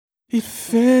Il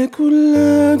fait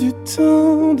couler du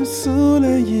temps de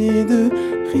soleil et de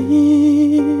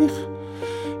rire.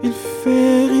 Il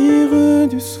fait rire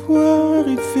du soir,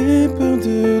 il fait peur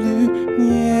de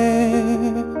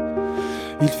lumière.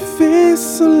 Il fait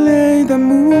soleil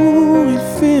d'amour, il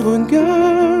fait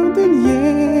regard de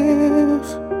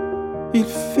lierre. Il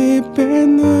fait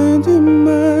peine de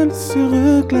mal sur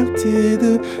clarté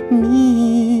de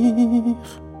mire.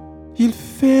 Il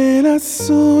fait la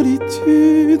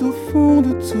solitude au fond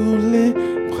de tous les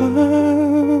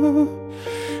bras,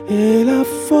 et la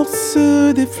force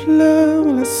des fleurs,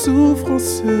 la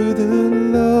souffrance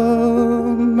de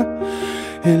l'homme,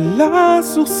 et la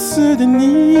source des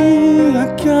nids, la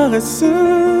caresse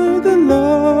de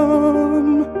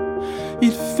l'homme.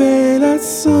 Il fait la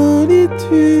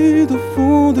solitude au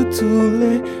fond de tous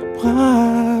les bras.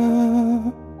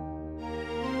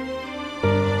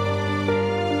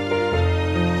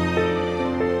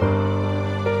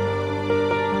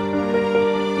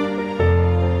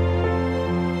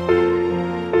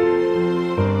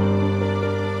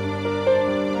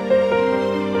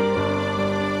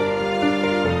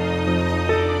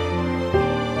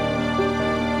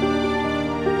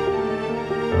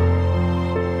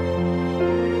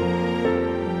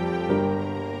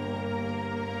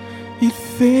 Il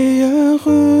fait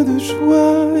heureux de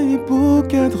joie et beau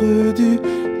cadre du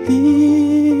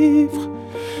livre.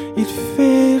 Il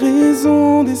fait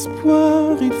raison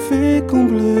d'espoir, il fait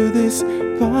comble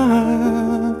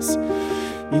d'espace.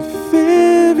 Il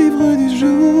fait vivre du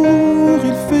jour,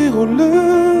 il fait rôle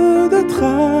de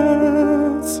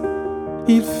trace.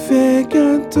 Il fait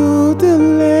cadeau de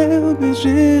l'herbe et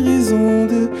j'ai raison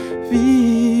de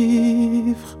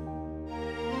vivre.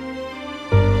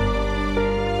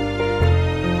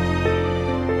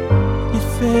 Il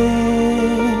fait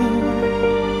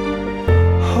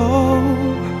oh,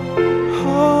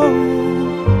 oh,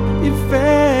 il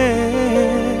fait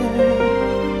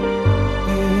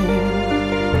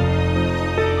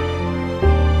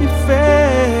il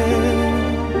fait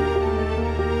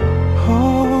oh,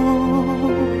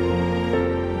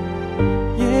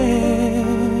 yeah.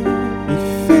 Il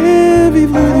fait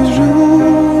vivre du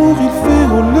jour, il fait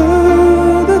rôle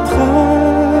de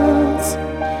trace.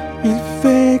 Il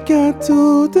fait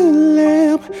cadeau de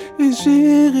l'herbe et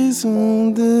j'ai raison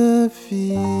de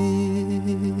vivre.